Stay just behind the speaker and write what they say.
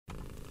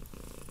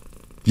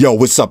Yo,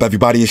 what's up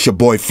everybody? It's your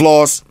boy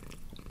Floss,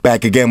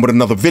 back again with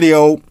another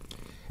video.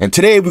 And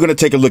today we're going to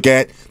take a look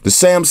at the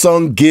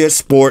Samsung Gear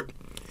Sport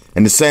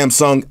and the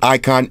Samsung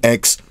Icon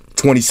X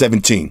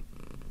 2017.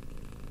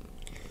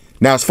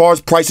 Now, as far as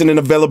pricing and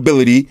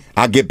availability,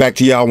 I'll get back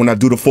to y'all when I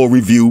do the full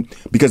review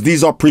because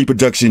these are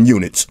pre-production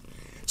units.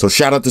 So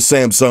shout out to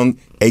Samsung,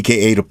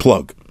 aka The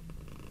Plug.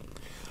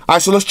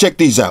 Alright, so let's check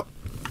these out.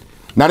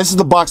 Now, this is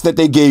the box that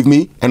they gave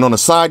me, and on a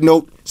side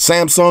note,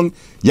 Samsung,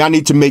 y'all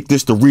need to make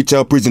this the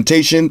retail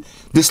presentation.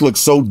 This looks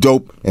so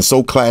dope and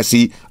so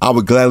classy. I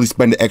would gladly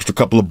spend the extra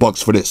couple of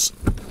bucks for this.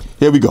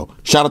 Here we go.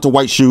 Shout out to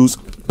White Shoes,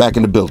 back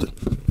in the building.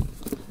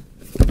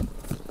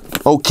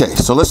 Okay,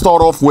 so let's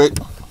start off with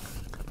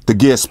the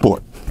Gear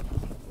Sport.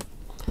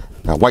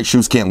 Now, White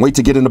Shoes can't wait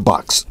to get in the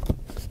box.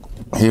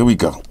 Here we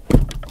go.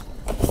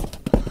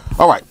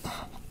 All right,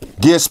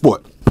 Gear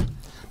Sport.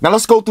 Now,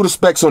 let's go through the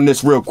specs on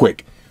this real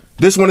quick.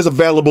 This one is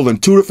available in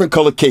two different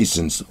color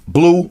casings,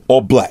 blue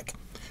or black.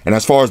 And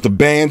as far as the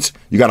bands,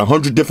 you got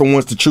 100 different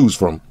ones to choose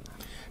from.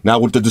 Now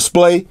with the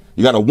display,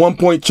 you got a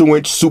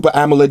 1.2-inch Super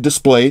AMOLED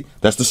display.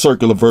 That's the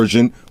circular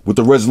version with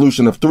the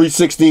resolution of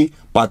 360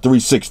 by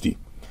 360.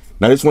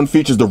 Now this one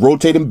features the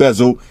rotating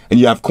bezel and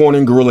you have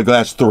Corning Gorilla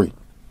Glass 3.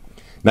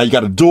 Now you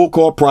got a dual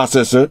core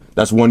processor,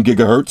 that's 1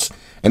 gigahertz,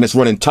 and it's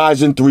running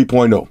Tizen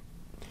 3.0.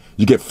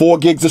 You get 4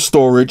 gigs of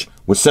storage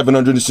with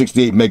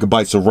 768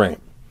 megabytes of RAM.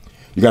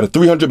 You got a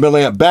 300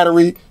 milliamp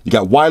battery. You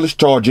got wireless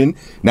charging.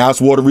 Now it's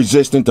water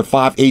resistant to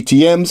 5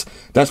 ATMs.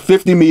 That's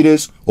 50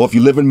 meters, or if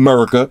you live in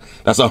America,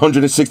 that's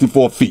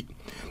 164 feet.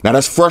 Now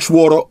that's fresh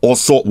water or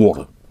salt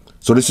water.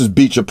 So this is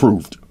beach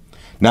approved.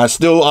 Now it's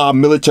still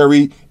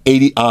military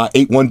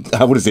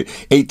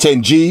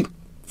 810G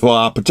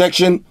for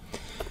protection.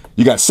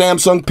 You got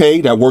Samsung Pay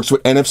that works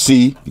with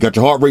NFC. You got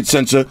your heart rate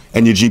sensor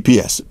and your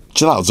GPS.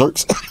 Chill out,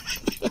 Zerks.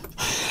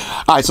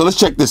 All right, so let's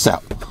check this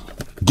out.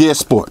 Gear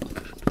Sport.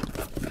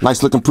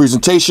 Nice looking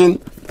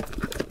presentation.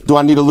 Do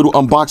I need a little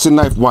unboxing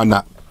knife? Why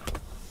not?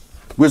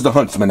 Where's the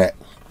Huntsman at?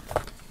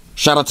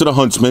 Shout out to the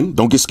Huntsman.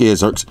 Don't get scared,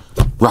 Zerks.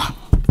 Rah.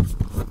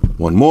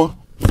 One more.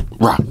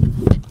 Rah.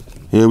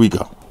 Here we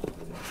go.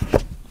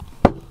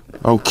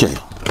 Okay.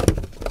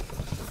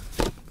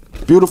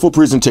 Beautiful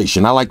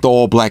presentation. I like the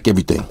all black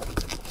everything.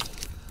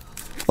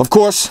 Of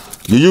course,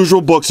 your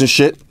usual books and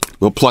shit.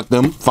 We'll pluck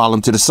them, file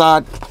them to the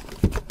side.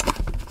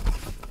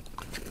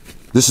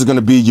 This is going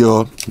to be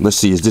your, let's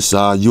see, is this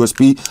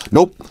USB?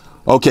 Nope.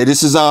 Okay,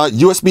 this is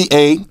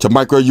USB-A to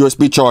micro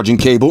USB charging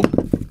cable.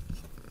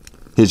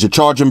 Here's your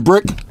charging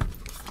brick.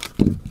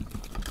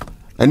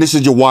 And this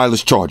is your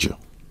wireless charger.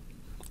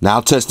 Now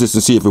I'll test this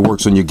and see if it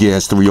works on your Gear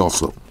S3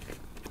 also.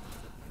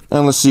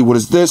 And let's see, what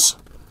is this?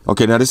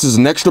 Okay, now this is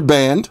an extra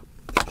band.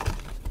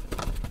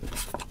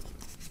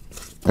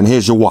 And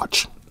here's your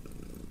watch.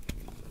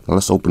 Now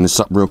let's open this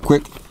up real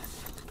quick.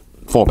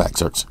 Fall back,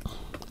 Zerks.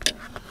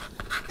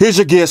 Here's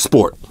your Gear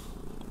Sport.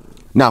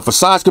 Now for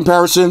size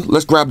comparison,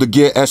 let's grab the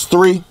Gear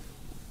S3.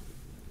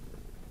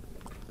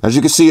 As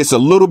you can see, it's a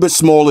little bit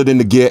smaller than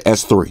the Gear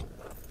S3.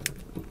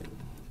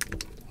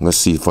 Let's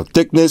see, for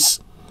thickness,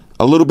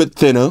 a little bit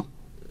thinner,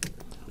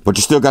 but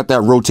you still got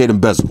that rotating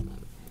bezel.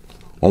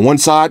 On one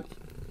side,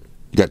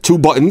 you got 2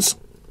 buttons,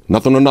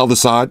 nothing on the other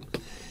side.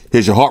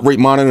 Here's your heart rate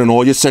monitor and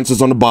all your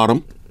sensors on the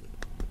bottom.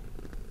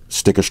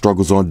 Sticker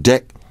struggles on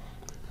deck.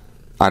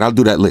 All right, I'll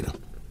do that later.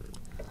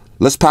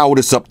 Let's power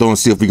this up though and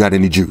see if we got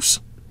any juice.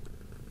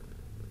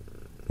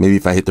 Maybe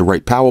if I hit the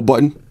right power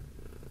button.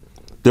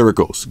 There it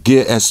goes.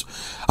 Gear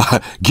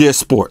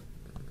Sport.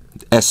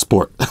 S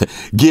Sport.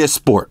 Gear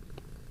Sport.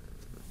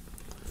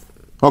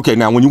 Okay,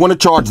 now when you want to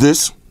charge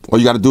this, all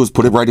you got to do is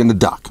put it right in the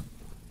dock.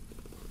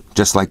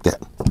 Just like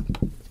that.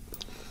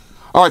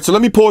 All right, so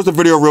let me pause the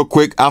video real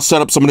quick. I'll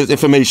set up some of this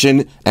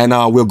information and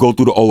we'll go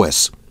through the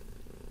OS.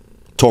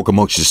 Talk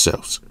amongst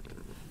yourselves.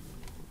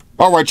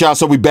 All right, y'all,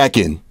 so we back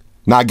in.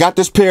 Now, I got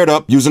this paired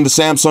up using the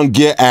Samsung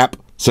Gear app,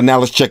 so now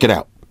let's check it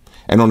out.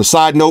 And on a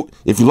side note,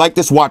 if you like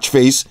this watch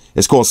face,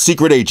 it's called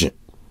Secret Agent.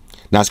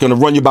 Now, it's going to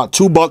run you about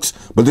 $2,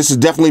 but this is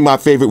definitely my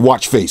favorite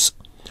watch face.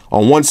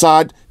 On one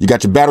side, you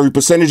got your battery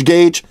percentage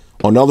gauge.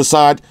 On the other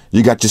side,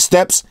 you got your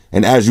steps,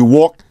 and as you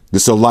walk,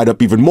 this will light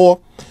up even more.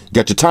 You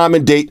got your time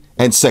and date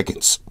and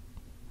seconds.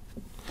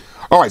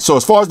 All right, so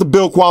as far as the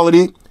build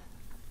quality,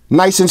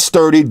 nice and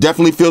sturdy,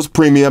 definitely feels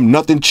premium,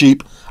 nothing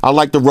cheap. I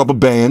like the rubber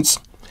bands.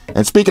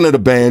 And speaking of the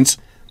bands,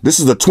 this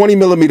is a 20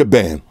 millimeter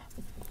band.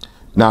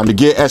 Now in the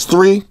Gear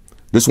S3,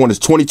 this one is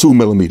 22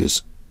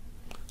 millimeters.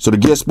 So the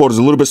Gear Sport is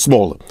a little bit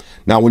smaller.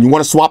 Now when you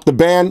want to swap the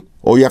band,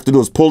 all you have to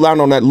do is pull down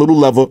on that little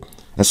lever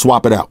and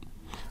swap it out.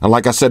 And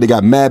like I said, they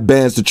got mad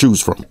bands to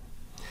choose from.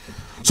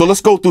 So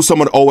let's go through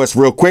some of the OS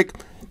real quick.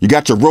 You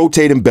got your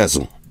rotating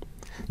bezel.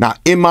 Now,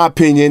 in my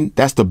opinion,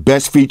 that's the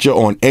best feature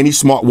on any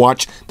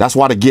smartwatch. That's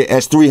why the Gear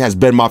S3 has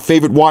been my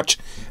favorite watch.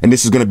 And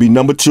this is going to be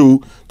number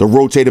 2, the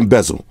rotating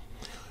bezel.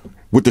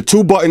 With the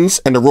 2 buttons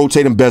and the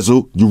rotating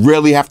bezel, you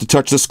rarely have to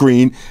touch the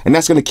screen, and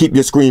that's going to keep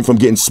your screen from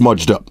getting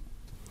smudged up.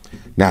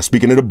 Now,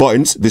 speaking of the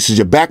buttons, this is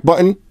your back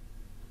button,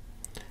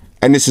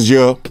 and this is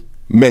your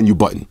menu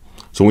button.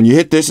 So when you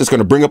hit this, it's going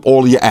to bring up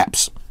all of your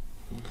apps.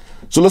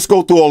 So let's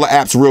go through all the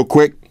apps real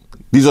quick.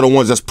 These are the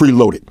ones that's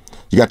preloaded.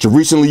 You got your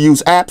recently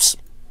used apps.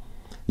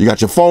 You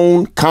got your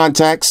phone,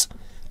 contacts,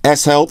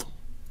 S Health,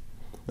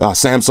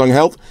 Samsung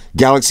Health,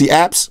 Galaxy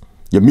apps,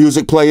 your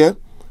music player.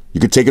 You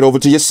can take it over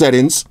to your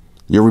settings,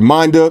 your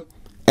reminder,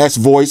 S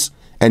Voice,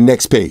 and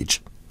next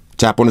page.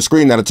 Tap on the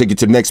screen, that'll take you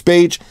to the next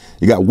page.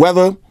 You got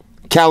weather,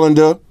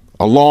 calendar,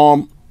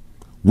 alarm,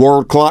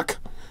 world clock.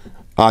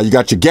 You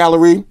got your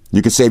gallery.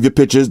 You can save your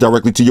pictures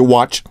directly to your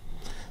watch.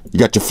 You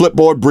got your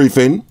Flipboard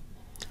briefing.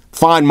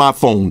 Find My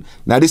Phone.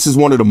 Now this is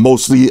one of my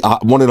most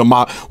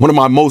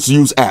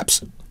used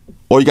apps.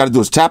 All you got to do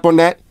is tap on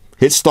that,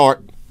 hit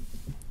start,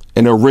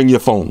 and it'll ring your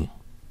phone.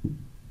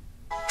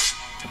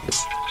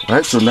 All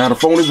right, so now the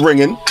phone is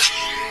ringing.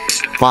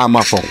 Find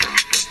My Phone.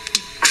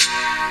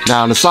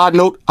 Now, on a side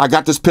note, I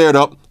got this paired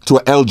up to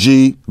an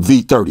LG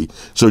V30.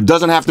 So it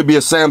doesn't have to be a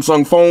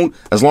Samsung phone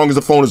as long as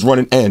the phone is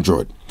running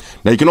Android.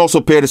 Now, you can also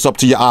pair this up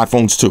to your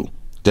iPhones too.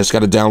 Just got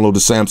to download the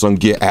Samsung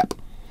Gear app.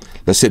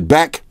 Let's hit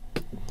back.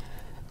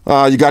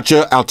 You got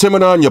your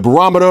altimeter and your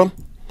barometer.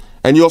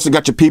 And you also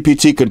got your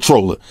PPT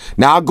controller.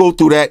 Now, I'll go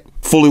through that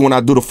fully when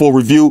I do the full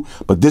review.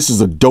 But this is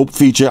a dope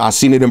feature. I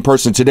seen it in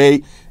person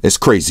today. It's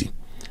crazy.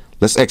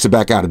 Let's exit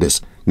back out of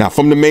this. Now,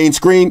 from the main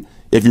screen,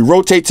 if you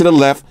rotate to the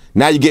left,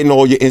 now you're getting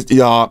all your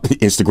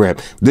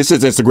Instagram. This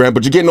is Instagram,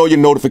 but you're getting all your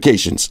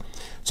notifications.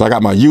 So I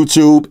got my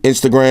YouTube,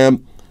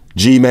 Instagram,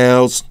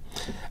 Gmails,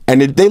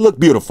 and they look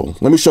beautiful.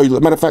 Let me show you.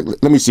 Matter of fact,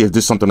 let me see if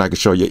there's something I can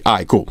show you. All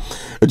right, cool.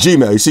 A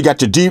Gmail. You see, you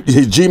got your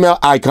Gmail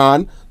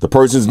icon, the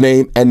person's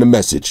name, and the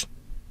message.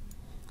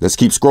 Let's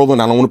keep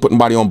scrolling. I don't want to put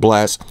anybody on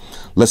blast.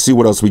 Let's see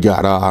what else we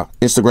got.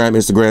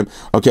 Instagram.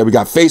 Okay, we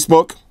got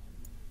Facebook.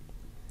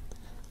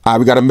 All right,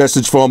 we got a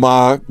message from,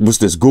 what's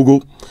this,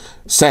 Google?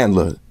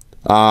 Sandler,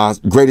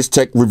 greatest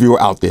tech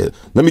reviewer out there.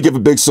 Let me give a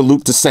big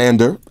salute to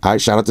Sander. All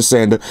right, shout out to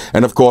Sander.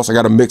 And, of course, I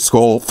got a mixed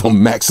call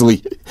from Max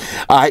Lee.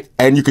 All right,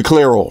 and you can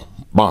clear all.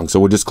 Bong, so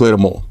we'll just clear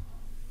them all.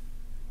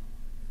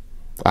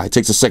 All right, it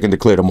takes a second to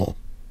clear them all.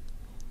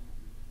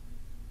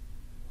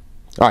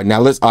 All right, now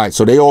all right,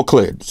 so they all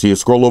cleared. So you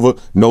scroll over,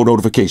 no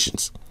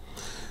notifications.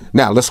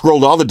 Now, let's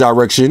scroll the other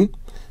direction.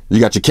 You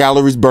got your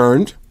calories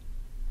burned,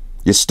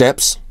 your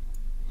steps,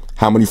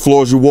 how many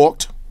floors you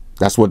walked.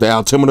 That's what the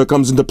altimeter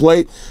comes into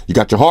play. You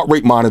got your heart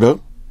rate monitor,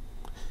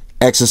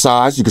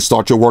 exercise. You can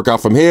start your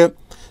workout from here.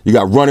 You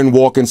got running,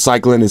 walking,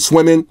 cycling, and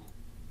swimming.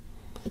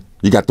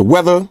 You got the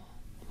weather.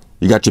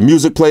 You got your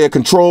music player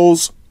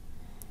controls,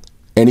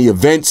 any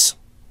events.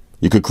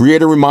 You could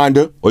create a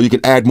reminder or you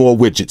can add more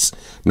widgets.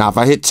 Now, if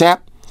I hit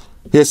tap,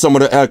 here's some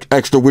of the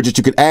extra widgets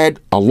you could add.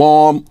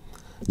 Alarm,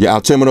 your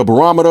altimeter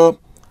barometer,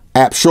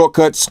 app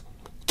shortcuts,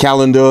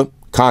 calendar,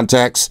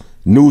 contacts,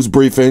 news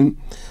briefing.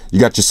 You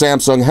got your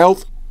Samsung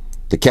Health,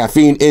 the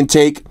caffeine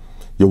intake,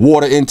 your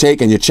water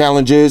intake and your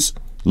challenges,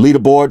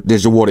 leaderboard.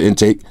 There's your water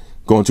intake,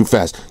 going too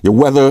fast. Your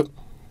weather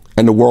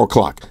and the world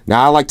clock.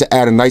 Now, I like to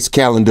add a nice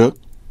calendar,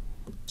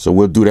 so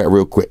we'll do that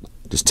real quick.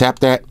 Just tap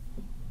that.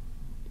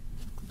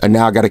 And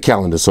now I got a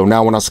calendar. So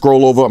now when I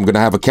scroll over, I'm going to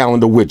have a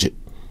calendar widget.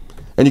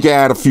 And you can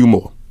add a few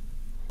more.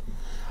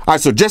 All right,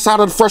 so just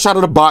fresh out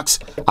of the box,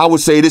 I would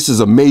say this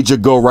is a major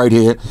go right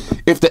here.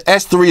 If the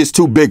S3 is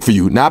too big for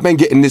you, now I've been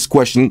getting this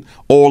question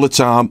all the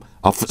time,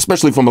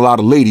 especially from a lot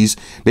of ladies.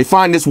 They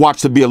find this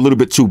watch to be a little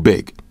bit too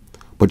big,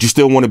 but you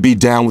still want to be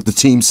down with the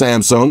Team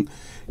Samsung.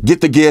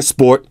 Get the Gear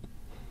Sport,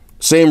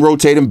 same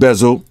rotating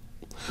bezel.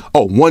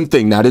 Oh, one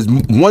thing. Now, there's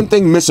one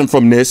thing missing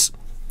from this.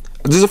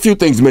 There's a few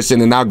things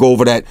missing, and I'll go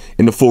over that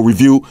in the full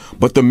review.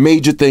 But the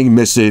major thing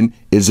missing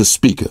is a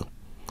speaker.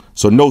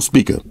 So no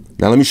speaker.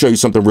 Now, let me show you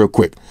something real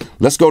quick.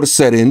 Let's go to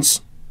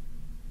settings.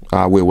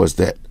 Where was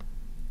that?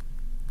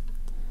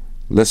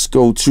 Let's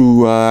go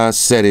to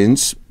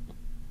settings.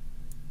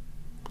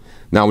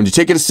 Now, when you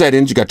take it to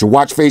settings, you got your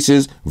watch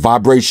faces,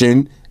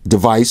 vibration,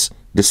 device,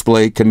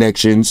 display,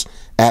 connections,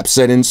 app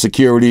settings,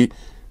 security,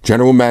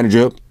 general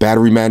manager,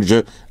 battery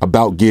manager,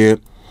 about gear,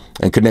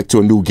 and connect to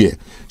a new gear.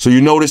 So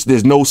you notice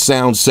there's no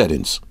sound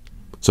settings.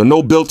 So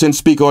no built-in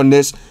speaker on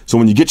this. So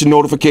when you get your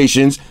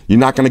notifications, you're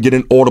not going to get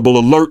an audible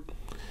alert.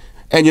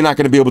 And you're not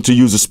going to be able to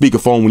use a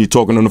speakerphone when you're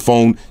talking on the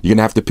phone. You're going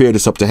to have to pair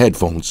this up to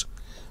headphones.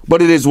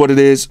 But it is what it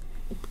is.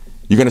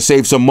 You're going to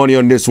save some money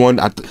on this one.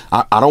 I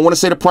don't want to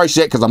say the price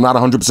yet because I'm not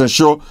 100%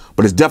 sure.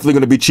 But it's definitely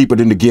going to be cheaper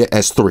than the Gear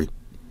S3.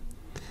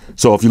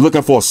 So if you're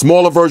looking for a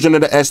smaller version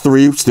of the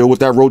S3, still with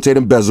that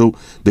rotating bezel,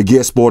 the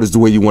Gear Sport is the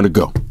way you want to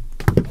go.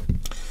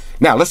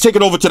 Now, let's take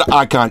it over to the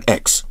Icon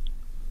X.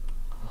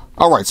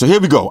 All right, so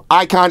here we go.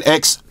 Icon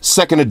X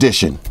 2nd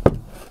edition.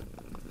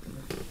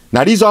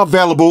 Now, these are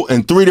available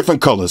in 3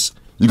 different colors.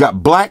 You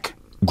got black,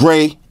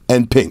 gray,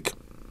 and pink.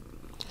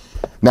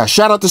 Now,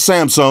 shout out to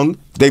Samsung.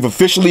 They've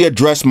officially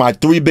addressed my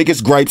 3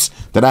 biggest gripes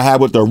that I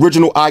had with the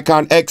original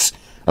Icon X.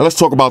 And let's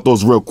talk about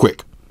those real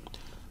quick.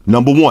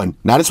 Number 1.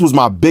 Now, this was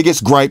my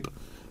biggest gripe,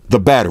 the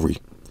battery.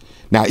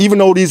 Now, even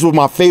though these were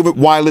my favorite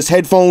wireless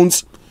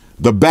headphones,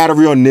 the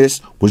battery on this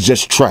was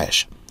just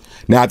trash.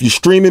 Now, if you're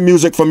streaming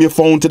music from your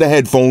phone to the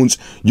headphones,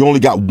 you only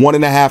got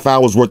 1.5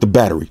 hours worth of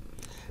battery.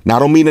 Now, I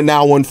don't mean an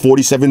hour and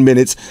 47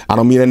 minutes. I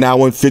don't mean an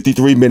hour and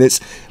 53 minutes.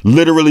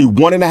 Literally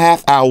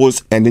 1.5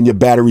 hours, and then your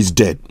battery's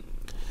dead.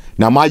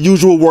 Now, my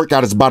usual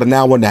workout is about an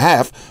hour and a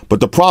half, but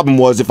the problem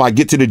was if I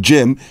get to the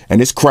gym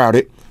and it's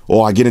crowded,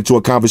 or I get into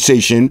a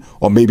conversation,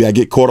 or maybe I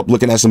get caught up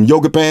looking at some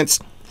yoga pants,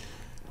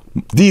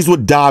 these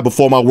would die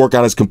before my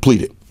workout is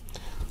completed.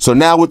 So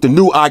now with the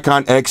new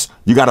Icon X,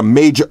 you got a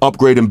major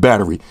upgrade in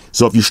battery.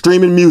 So if you're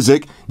streaming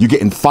music, you're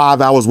getting 5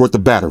 hours worth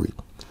of battery.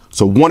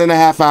 So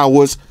 1.5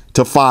 hours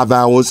to 5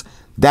 hours,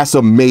 that's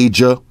a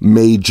major,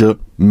 major,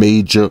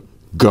 major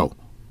go.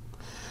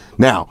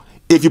 Now,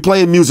 if you're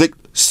playing music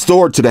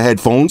stored to the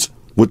headphones,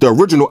 with the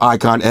original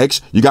Icon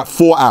X, you got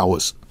 4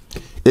 hours.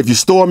 If you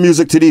store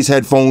music to these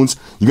headphones,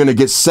 you're going to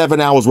get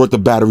 7 hours worth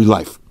of battery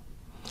life.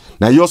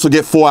 Now, you also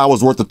get 4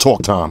 hours worth of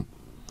talk time.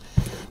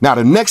 Now,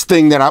 the next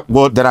thing that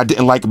I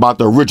didn't like about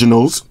the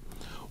originals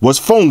was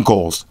phone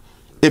calls.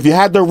 If you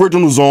had the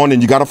originals on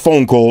and you got a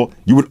phone call,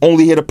 you would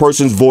only hear the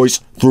person's voice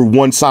through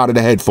one side of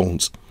the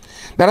headphones.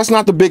 Now, that's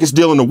not the biggest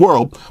deal in the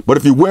world, but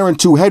if you're wearing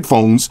 2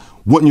 headphones,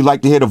 wouldn't you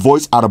like to hear the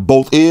voice out of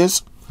both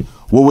ears?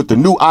 Well, with the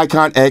new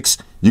Icon X,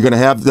 you're going to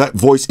have that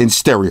voice in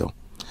stereo.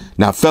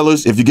 Now,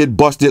 fellas, if you get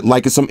busted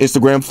liking some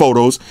Instagram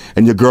photos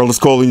and your girl is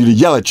calling you to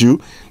yell at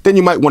you, then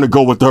you might want to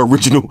go with the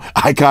original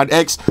Icon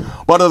X.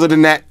 But other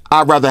than that,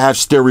 I'd rather have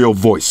stereo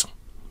voice.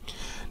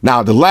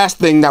 Now, the last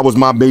thing that was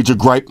my major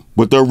gripe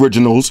with the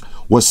originals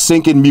was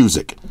syncing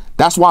music.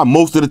 That's why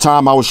most of the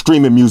time I was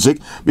streaming music,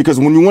 because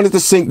when you wanted to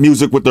sync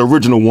music with the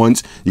original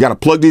ones, you got to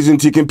plug these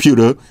into your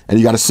computer and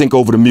you got to sync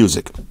over the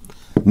music.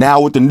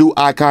 Now, with the new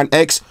Icon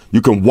X,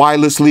 you can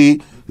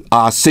wirelessly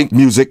sync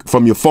music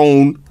from your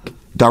phone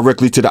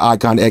directly to the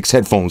Icon X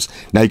headphones.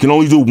 Now, you can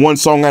only do one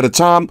song at a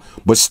time,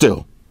 but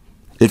still,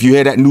 if you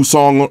hear that new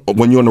song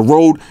when you're on the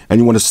road and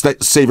you want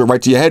to save it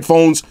right to your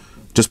headphones,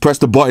 just press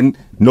the button,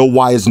 no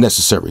wires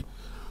necessary.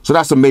 So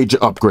that's a major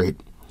upgrade.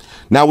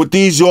 Now, with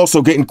these, you're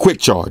also getting quick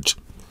charge.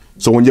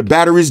 So when your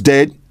battery's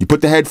dead, you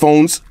put the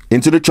headphones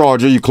into the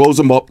charger, you close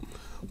them up,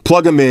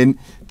 plug them in.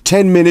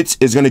 10 minutes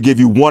is going to give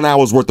you 1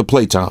 hour's worth of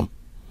playtime.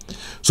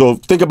 So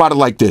think about it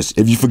like this.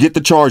 If you forget to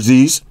charge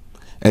these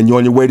and you're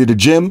on your way to the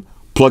gym,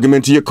 plug them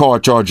into your car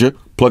charger,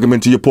 plug them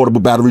into your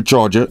portable battery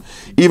charger.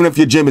 Even if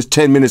your gym is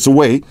 10 minutes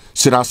away,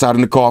 sit outside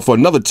in the car for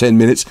another 10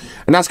 minutes,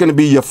 and that's going to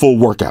be your full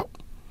workout.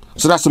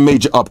 So that's a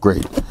major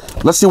upgrade.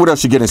 Let's see what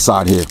else you get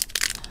inside here.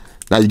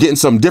 Now, you're getting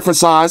some different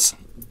size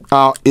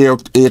ear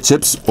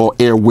tips or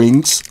ear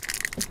wings.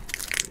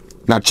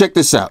 Now, check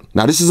this out.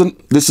 Now, this is a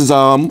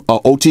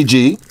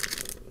OTG.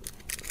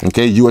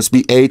 Okay,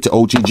 USB-A to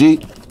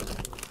OTG.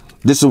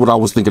 This is what I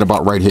was thinking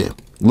about right here.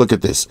 Look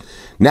at this.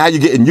 Now you're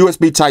getting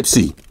USB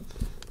Type-C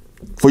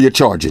for your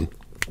charging.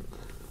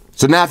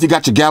 So now if you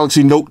got your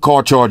Galaxy Note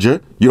car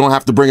charger, you don't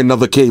have to bring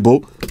another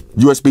cable.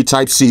 USB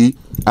Type-C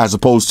as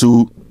opposed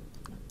to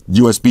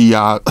USB,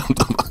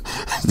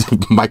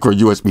 micro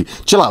USB.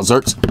 Chill out,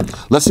 Zerks.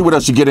 Let's see what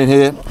else you get in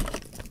here.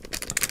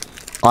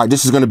 All right,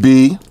 this is going to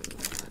be,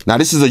 now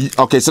this is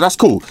okay, so that's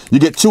cool. You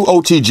get 2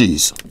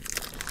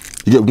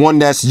 OTGs. You get one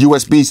that's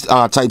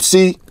USB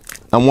Type-C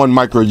and one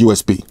micro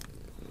USB.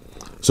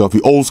 So if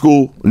you're old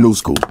school, new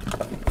school.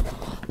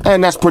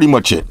 And that's pretty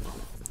much it.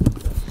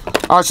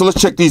 All right, so let's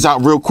check these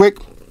out real quick.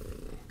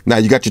 Now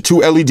you got your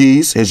 2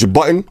 LEDs. Here's your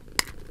button.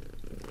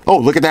 Oh,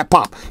 look at that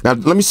pop. Now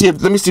let me see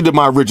if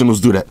my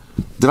originals do that.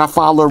 Did I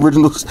follow the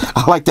originals?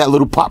 I like that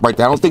little pop right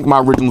there. I don't think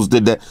my originals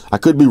did that. I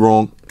could be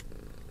wrong.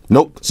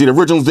 Nope. See, the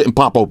originals didn't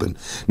pop open.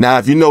 Now,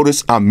 if you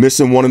notice, I'm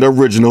missing one of the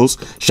originals.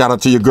 Shout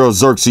out to your girl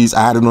Xerxes.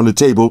 I had it on the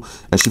table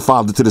and she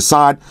filed it to the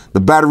side. The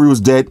battery was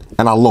dead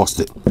and I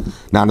lost it.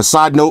 Now, on a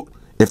side note,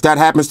 if that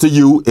happens to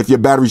you, if your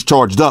battery's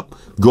charged up,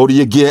 go to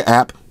your Gear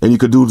app and you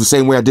could do the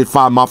same way I did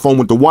find my phone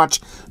with the watch.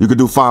 You could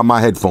do find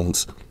my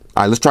headphones.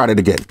 All right, let's try that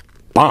again.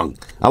 Bang.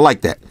 I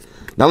like that.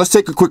 Now, let's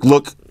take a quick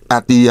look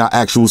at the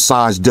actual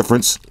size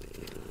difference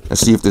and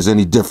see if there's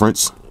any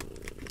difference.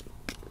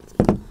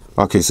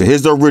 Okay, so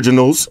here's the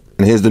originals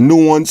and here's the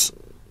new ones.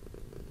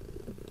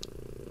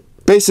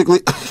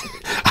 Basically,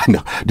 I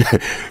know.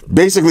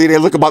 Basically, they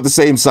look about the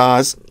same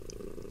size.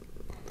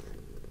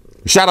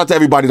 Shout out to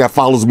everybody that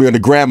follows me on the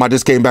gram. I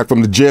just came back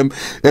from the gym.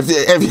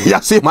 If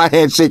y'all see my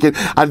hand shaking,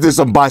 I did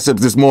some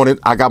biceps this morning.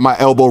 I got my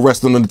elbow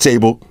resting on the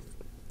table.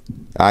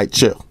 All right,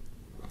 chill.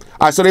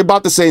 All right, so they're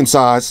about the same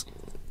size.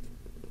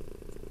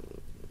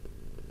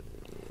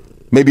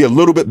 Maybe a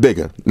little bit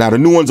bigger. Now, the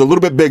new one's a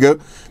little bit bigger.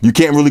 You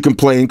can't really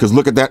complain because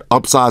look at that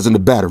upsize in the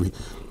battery.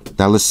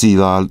 Now, let's see.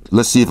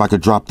 Let's see if I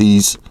could drop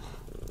these.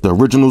 The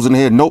originals in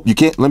here. Nope, you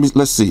can't.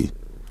 Let's see.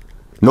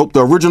 Nope,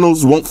 the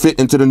originals won't fit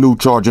into the new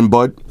charging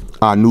bud.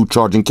 New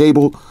charging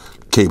cable.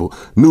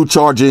 New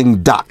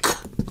charging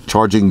dock.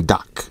 Charging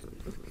dock.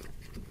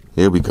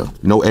 Here we go.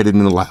 No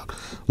editing allowed.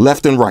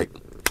 Left and right.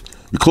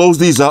 You close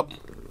these up.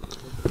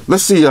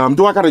 Let's see.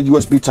 Do I got a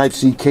USB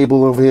Type-C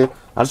cable over here?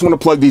 I just want to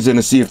plug these in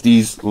and see if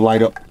these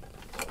light up.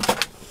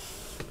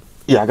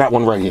 Yeah, I got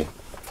one right here.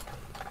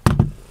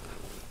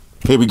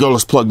 Here we go.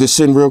 Let's plug this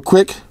in real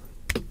quick.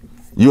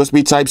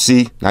 USB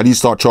Type-C. Now these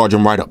start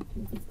charging right up.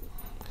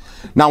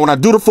 Now, when I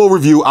do the full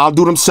review, I'll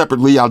do them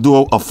separately. I'll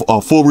do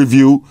a full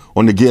review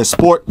on the Gear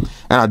Sport,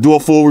 and I'll do a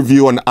full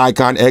review on the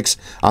Icon X.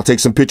 I'll take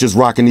some pictures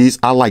rocking these.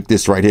 I like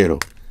this right here, though.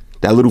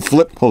 That little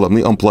flip. Hold up, let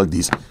me unplug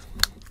these.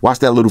 Watch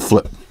that little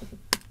flip.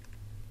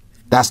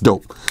 That's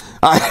dope.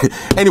 All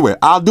right. Anyway,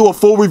 I'll do a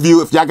full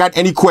review. If y'all got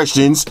any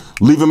questions,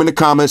 leave them in the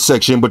comment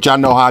section. But y'all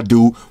know how I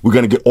do. We're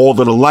going to get all of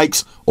the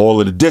likes, all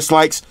of the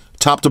dislikes,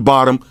 top to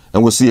bottom,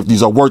 and we'll see if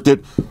these are worth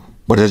it.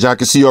 But as y'all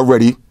can see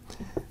already,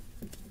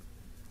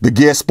 the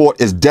Gear Sport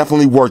is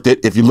definitely worth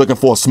it. If you're looking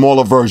for a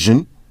smaller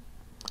version,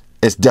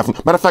 it's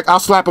definitely... Matter of fact, I'll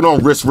slap it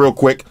on wrist real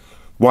quick.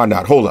 Why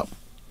not? Hold up.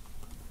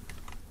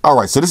 All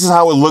right, so this is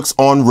how it looks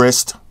on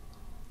wrist.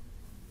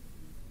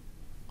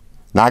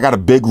 Now I got a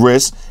big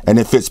wrist and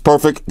it fits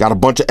perfect. Got a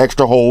bunch of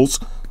extra holes.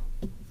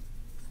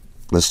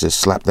 Let's just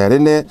slap that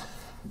in there.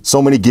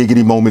 So many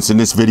giggity moments in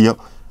this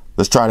video.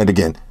 Let's try that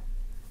again.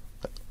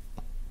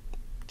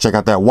 Check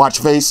out that watch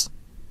face.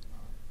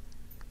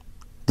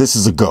 This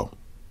is a go.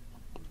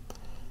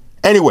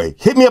 Anyway,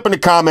 hit me up in the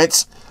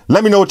comments.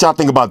 Let me know what y'all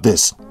think about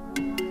this.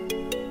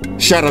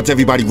 Shout out to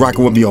everybody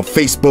rocking with me on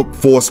Facebook,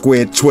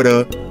 Foursquare,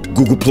 Twitter,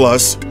 Google+.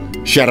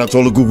 Shout out to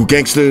all the Google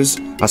gangsters.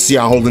 I see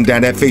y'all holding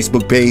down that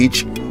Facebook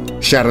page.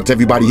 Shout out to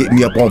everybody hitting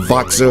me up on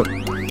Voxer.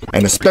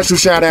 And a special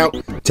shout out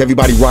to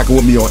everybody rocking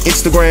with me on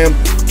Instagram.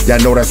 Y'all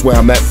know that's where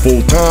I'm at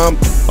full time,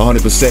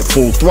 100%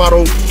 full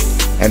throttle.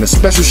 And a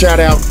special shout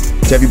out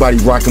to everybody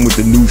rocking with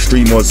the new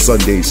stream on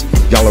Sundays.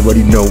 Y'all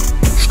already know,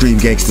 Stream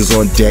Gangsters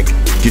on deck.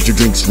 Get your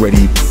drinks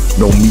ready.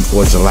 No meat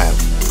boys allowed.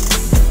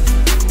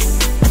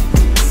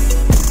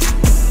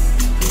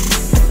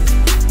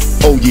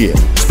 Oh yeah,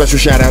 special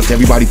shout out to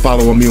everybody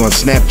following me on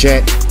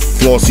Snapchat,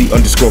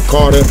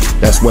 Flossy_Carter.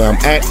 That's where I'm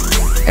at.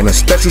 And a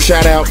special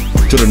shout out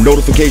to the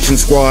notification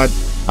squad.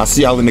 I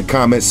see y'all in the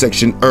comment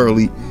section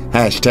early.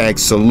 #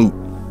 salute.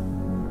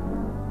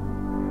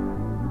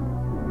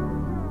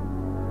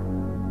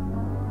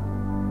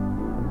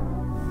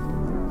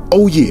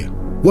 Oh yeah,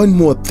 one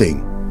more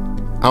thing.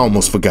 I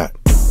almost forgot.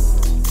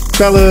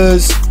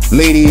 Fellas,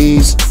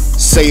 ladies,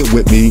 say it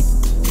with me.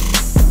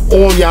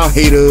 All y'all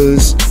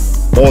haters,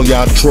 all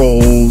y'all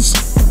trolls,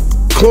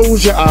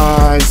 close your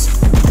eyes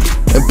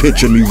and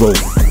picture me rolling.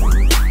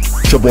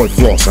 It's your boy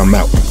Floss, I'm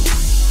out.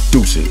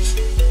 Deuces.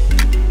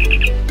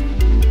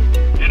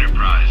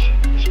 Enterprise,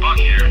 Spock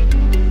here.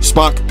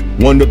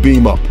 Spock, one to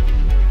beam up.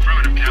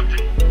 Affirmative,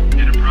 Captain.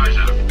 Enterprise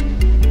out.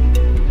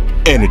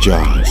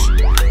 Energize.